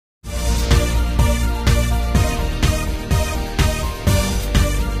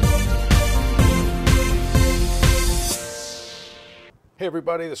Hey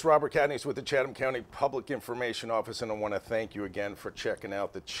everybody, this is Robert Cadney with the Chatham County Public Information Office, and I want to thank you again for checking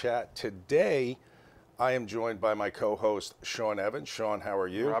out the chat. Today, I am joined by my co-host, Sean Evans. Sean, how are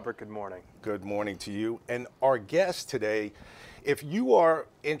you? Robert, good morning. Good morning to you. And our guest today, if you are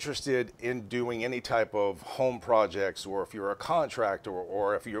interested in doing any type of home projects, or if you're a contractor,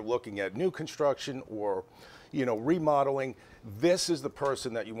 or if you're looking at new construction or remodeling, this is the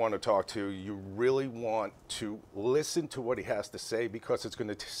person that you want to talk to. You really want to listen to what he has to say, because it's going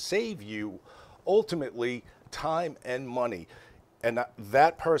to save you ultimately time and money. And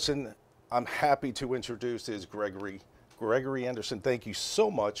that person I'm happy to introduce is Gregory Anderson. Thank you so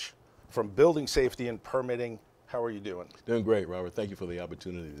much, from Building Safety and Permitting. How are you doing? Doing great, Robert. Thank you for the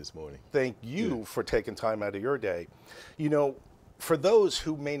opportunity this morning. Thank you for taking time out of your day. For those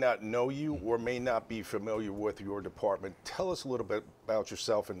who may not know you or may not be familiar with your department, tell us a little bit about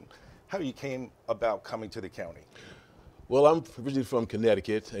yourself and how you came about coming to the county. Well, I'm originally from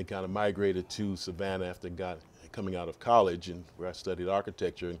Connecticut and kind of migrated to Savannah after coming out of college, and where I studied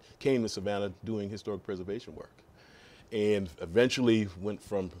architecture, and came to Savannah doing historic preservation work. And eventually went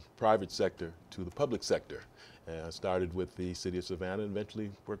from private sector to the public sector. I started with the city of Savannah and eventually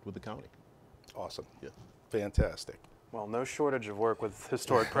worked with the county. Awesome. Yeah. Fantastic. Well, no shortage of work with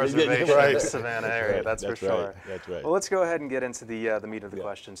historic preservation in the Savannah area, Right. that's for sure. That's right. Well, let's go ahead and get into the meat of the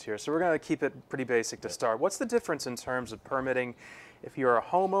questions here. So we're going to keep it pretty basic to start. What's the difference in terms of permitting if you're a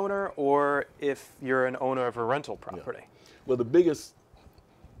homeowner or if you're an owner of a rental property? Well, the biggest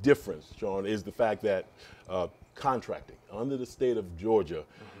difference, Sean, is the fact that contracting. Under the state of Georgia,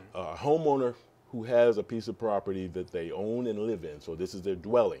 a homeowner who has a piece of property that they own and live in, so this is their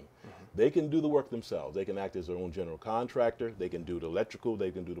dwelling, they can do the work themselves. They can act as their own general contractor. They can do the electrical, they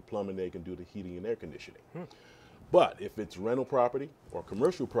can do the plumbing, they can do the heating and air conditioning. But if it's rental property or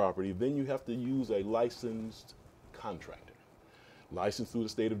commercial property, then you have to use a licensed contractor. Licensed through the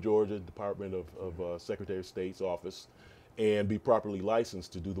state of Georgia, Department of Secretary of State's office, and be properly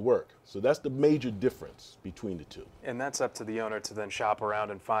licensed to do the work. So that's the major difference between the two. And that's up to the owner to then shop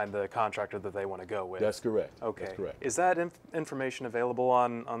around and find the contractor that they want to go with. That's correct. Okay. That's correct. Is that information available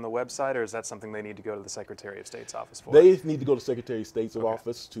on the website, or is that something they need to go to the Secretary of State's office for? They need to go to Secretary of State's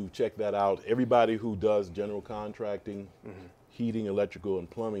office to check that out. Everybody who does general contracting, heating, electrical, and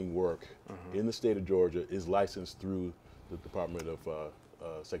plumbing work in the state of Georgia is licensed through the Department of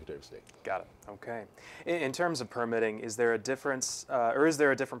Secretary of State. Got it. Okay. In terms of permitting, is there a difference, or is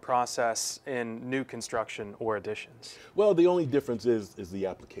there a different process in new construction or additions? Well, the only difference is the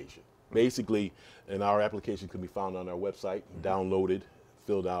application. Basically, and our application can be found on our website, downloaded,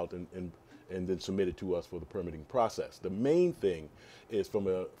 filled out, and then submitted to us for the permitting process. The main thing is from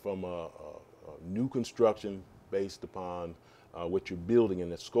a new construction based upon what you're building,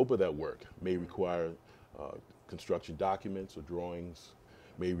 and the scope of that work may require construction documents or drawings,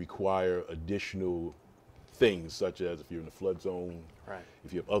 may require additional things, such as if you're in a flood zone,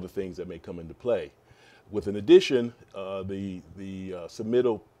 if you have other things that may come into play. With an addition, the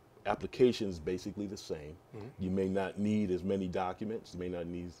submittal application is basically the same. You may not need as many documents, you may not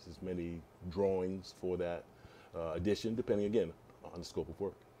need as many drawings for that addition, depending, again, on the scope of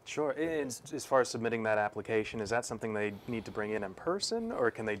work. Sure. As far as submitting that application, is that something they need to bring in person, or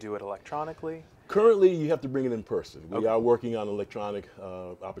can they do it electronically? Currently, you have to bring it in person. We are working on electronic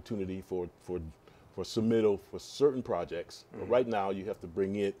opportunity for submittal for certain projects. But right now, you have to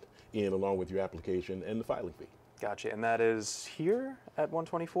bring it in along with your application and the filing fee. Gotcha. And that is here at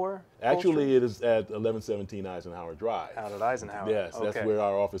 124? Actually, it is at 1117 Eisenhower Drive. Out at Eisenhower. Yes, okay. That's where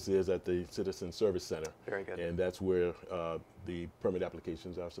our office is, at the Citizen Service Center. Very good. And that's where the permit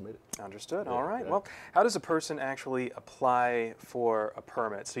applications are submitted. Understood. Yeah, all right. yeah. Well, how does a person actually apply for a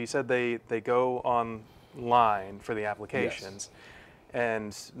permit? So you said they go online for the applications,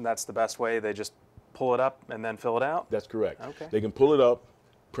 and that's the best way? They just pull it up and then fill it out? That's correct. Okay. They can pull it up,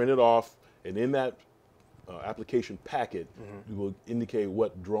 print it off, and in that application packet, you will indicate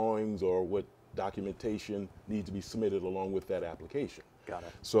what drawings or what documentation needs to be submitted along with that application. Got it.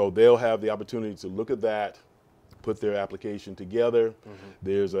 So they'll have the opportunity to look at that, put their application together.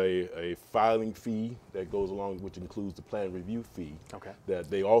 There's a filing fee that goes along, which includes the plan review fee, that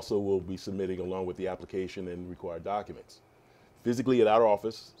they also will be submitting along with the application and required documents. Physically at our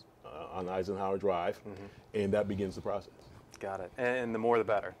office on Eisenhower Drive, and that begins the process. Got it. And the more the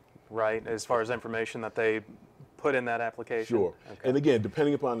better, right, as far as information that they put in that application? Sure. Okay. And again,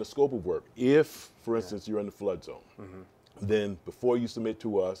 depending upon the scope of work, if, for instance, you're in the flood zone, then before you submit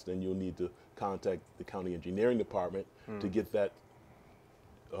to us, then you'll need to contact the county engineering department to get that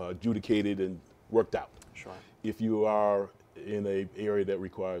adjudicated and worked out. Sure. If you are in an area that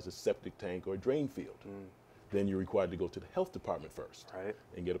requires a septic tank or a drain field, then you're required to go to the health department first, Right.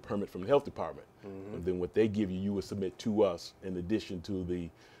 and get a permit from the health department. And then what they give you, you will submit to us in addition to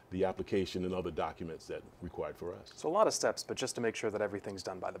the application and other documents that required for us. So a lot of steps, but just to make sure that everything's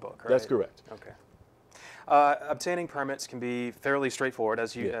done by the book, right? That's correct. Okay. Obtaining permits can be fairly straightforward,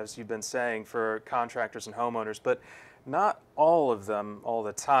 as you've been saying, for contractors and homeowners, but not all of them all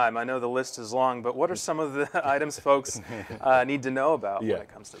the time. I know the list is long, but what are some of the items folks need to know about when it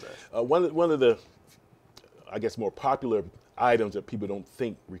comes to this? One of the, I guess, more popular items that people don't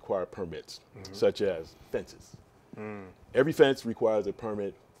think require permits, such as fences. Every fence requires a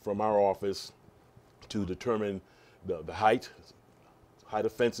permit from our office to determine the height. Height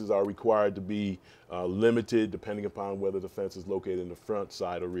of fences are required to be limited depending upon whether the fence is located in the front,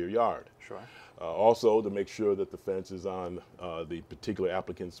 side, or rear yard. Sure. Also, to make sure that the fence is on the particular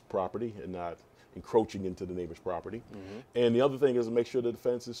applicant's property and not encroaching into the neighbor's property. And the other thing is to make sure that the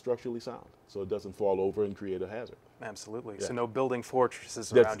fence is structurally sound, so it doesn't fall over and create a hazard. Absolutely. Yeah. So no building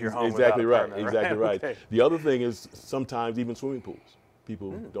fortresses That's around your home exactly without a right. permit, Exactly right. Okay. The other thing is sometimes even swimming pools.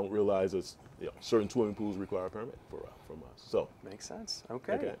 People don't realize that certain swimming pools require a permit from us. So Makes sense.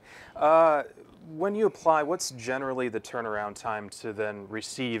 Okay. When you apply, what's generally the turnaround time to then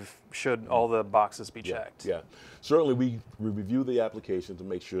receive, should all the boxes be checked? Yeah. Certainly we review the application to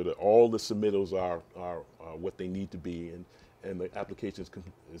make sure that all the submittals are what they need to be, and the application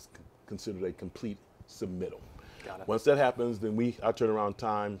is considered a complete submittal. Got it. Once that happens, then our turnaround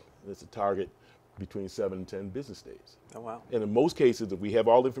time is a target between 7 and 10 business days. Oh, wow. And in most cases, if we have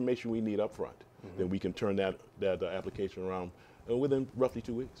all the information we need up front, then we can turn that application around within roughly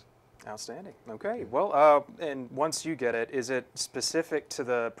 2 weeks. Outstanding. Okay. Well, and once you get it, is it specific to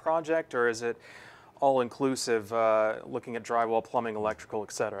the project, or is it all-inclusive, looking at drywall, plumbing, electrical,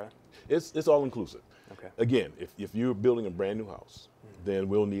 et cetera? It's all inclusive. Okay. Again, if you're building a brand new house, then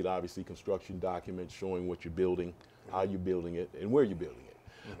we'll need obviously construction documents showing what you're building, how you're building it, and where you're building it.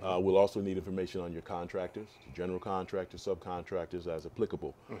 We'll also need information on your contractors, general contractors, subcontractors as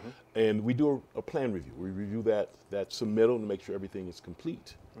applicable. And we do a plan review. We review that submittal to make sure everything is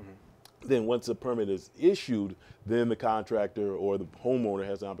complete. Then once a permit is issued, then the contractor or the homeowner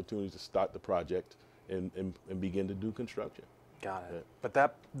has the opportunity to start the project and begin to do construction. Got it. But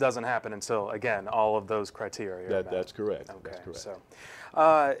that doesn't happen until, again, all of those criteria are met. That's correct. Okay. That's correct.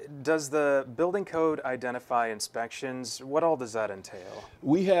 So, does the building code identify inspections? What all does that entail?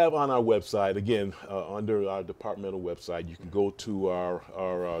 We have on our website, again, under our departmental website, you can go to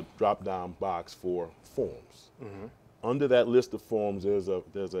our drop-down box for forms. Under that list of forms, there's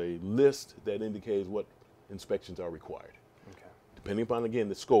a list that indicates what inspections are required. Okay. Depending upon, again,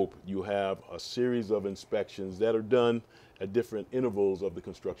 the scope, you have a series of inspections that are done at different intervals of the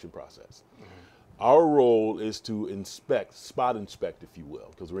construction process. Our role is to inspect, spot inspect, if you will,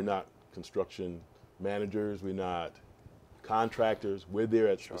 because we're not construction managers, we're not contractors. We're there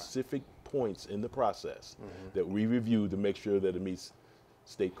at specific points in the process that we review to make sure that it meets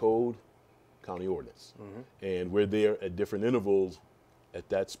state code, county ordinance. And we're there at different intervals at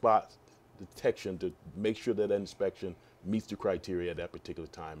that spot detection to make sure that inspection meets the criteria at that particular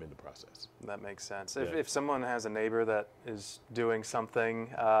time in the process. That makes sense. Yeah. If someone has a neighbor that is doing something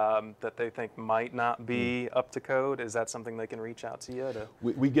that they think might not be up to code, is that something they can reach out to you to?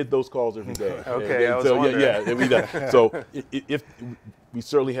 We get those calls every day. Okay, I was so wondering. so if we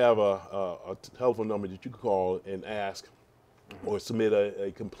certainly have a telephone number that you can call and ask or submit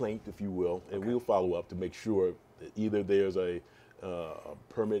a complaint, if you will, and we'll follow up to make sure that either there's a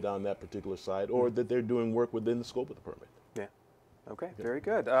permit on that particular site or that they're doing work within the scope of the permit. Yeah. Okay, very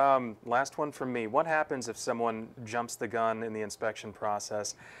good. Last one from me. What happens if someone jumps the gun in the inspection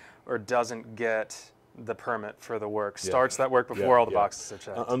process or doesn't get the permit for the work, starts that work before all the boxes are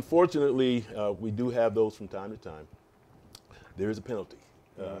checked? Unfortunately, we do have those from time to time. There is a penalty.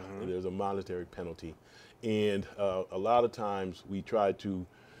 There's a monetary penalty. And a lot of times we try to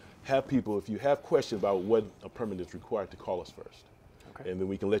have people, if you have questions about what a permit is required, to call us first. Okay. And then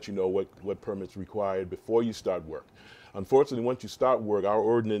we can let you know what permit's required before you start work. Unfortunately, once you start work, our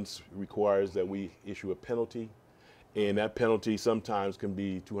ordinance requires that we issue a penalty, and that penalty sometimes can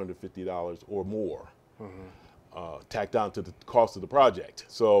be $250 or more, tacked on to the cost of the project.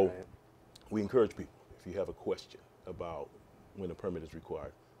 So we encourage people, if you have a question about when a permit is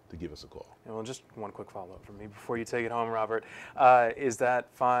required, to give us a call. And well, just one quick follow-up from me before you take it home, Robert. Is that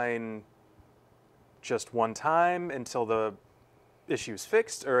fine just one time until the issue's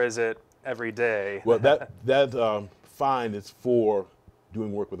fixed, or is it every day? Well, that fine is for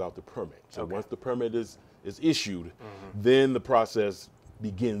doing work without the permit. So once the permit is issued, then the process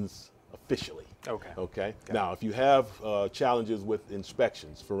begins officially. Okay. Now, if you have challenges with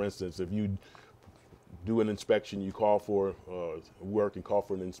inspections, for instance, if you do an inspection, you call for work and call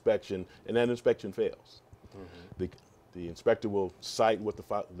for an inspection, and that inspection fails. The inspector will cite what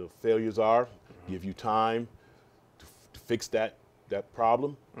the failures are, give you time to fix that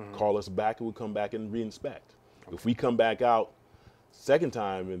problem, call us back, and we'll come back and re-inspect. If we come back out second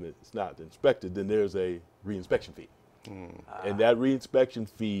time and it's not inspected, then there's a re-inspection fee. And that re-inspection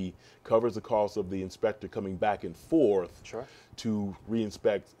fee covers the cost of the inspector coming back and forth to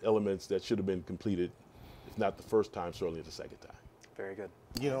re-inspect elements that should have been completed, if not the first time, certainly the second time. Very good.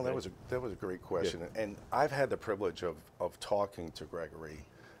 You know, that was a great question, and I've had the privilege of talking to Gregory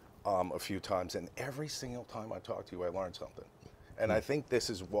a few times, and every single time I talk to you, I learn something. And I think this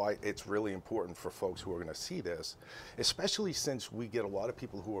is why it's really important for folks who are going to see this, especially since we get a lot of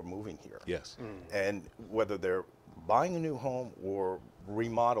people who are moving here. Yes. And whether they're buying a new home or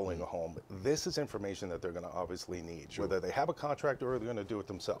remodeling a home, this is information that they're going to obviously need, whether they have a contractor or they're going to do it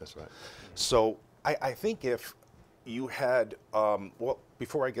themselves. That's right. So I think if you had, well,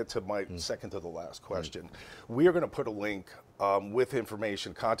 before I get to my second to the last question, we are going to put a link with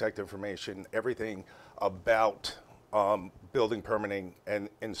information, contact information, everything about building permitting and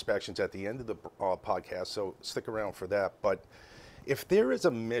inspections at the end of the podcast, so stick around for that. But if there is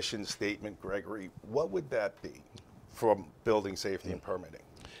a mission statement, Gregory, what would that be from building safety and permitting?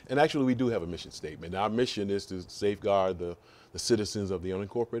 And actually, we do have a mission statement. Our mission is to safeguard the citizens of the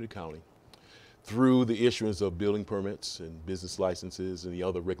unincorporated county through the issuance of building permits and business licenses and the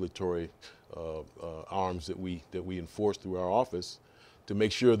other regulatory arms that we enforce through our office, to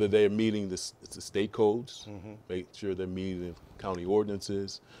make sure that they're meeting the state codes, make sure they're meeting the county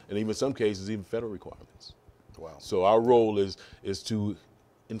ordinances, and even in some cases, even federal requirements. Wow. So our role is to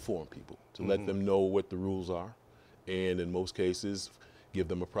inform people, to let them know what the rules are, and in most cases, give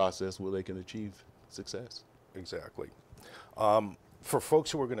them a process where they can achieve success. Exactly. For folks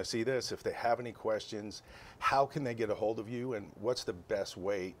who are going to see this, if they have any questions, how can they get a hold of you, and what's the best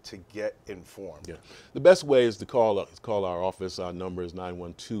way to get informed? Yeah. The best way is to call our office. Our number is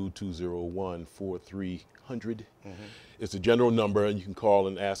 912-201-4300. It's a general number, and you can call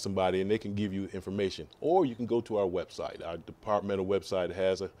and ask somebody, and they can give you information. Or you can go to our website. Our departmental website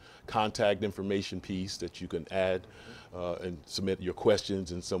has a contact information piece that you can add and submit your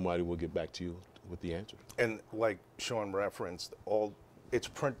questions, and somebody will get back to you with the answer. And like Sean referenced, it's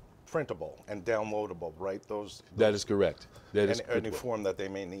printable and downloadable, right? That is correct. That is any form that they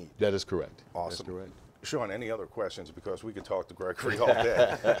may need. That is correct. Awesome. That's correct. Sean, any other questions? Because we could talk to Gregory all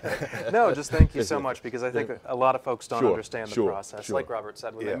day. No, just thank you so much, because I think a lot of folks don't understand the process. Like Robert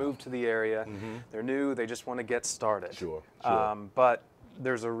said, when they move to the area, they're new, they just want to get started. But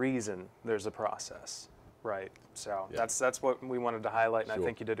there's a reason, there's a process, right? So that's what we wanted to highlight, and I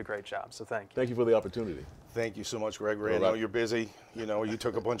think you did a great job, so thank you. Thank you for the opportunity. Thank you so much, Gregory. I know you're busy. You know, you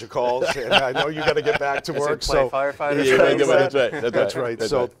took a bunch of calls, and I know you got to get back to work. So firefighters. That's right.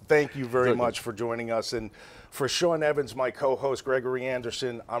 So thank you very much for joining us. And for Sean Evans, my co-host Gregory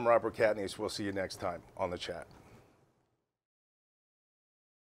Anderson, I'm Robert Katniss. We'll see you next time on The Chat.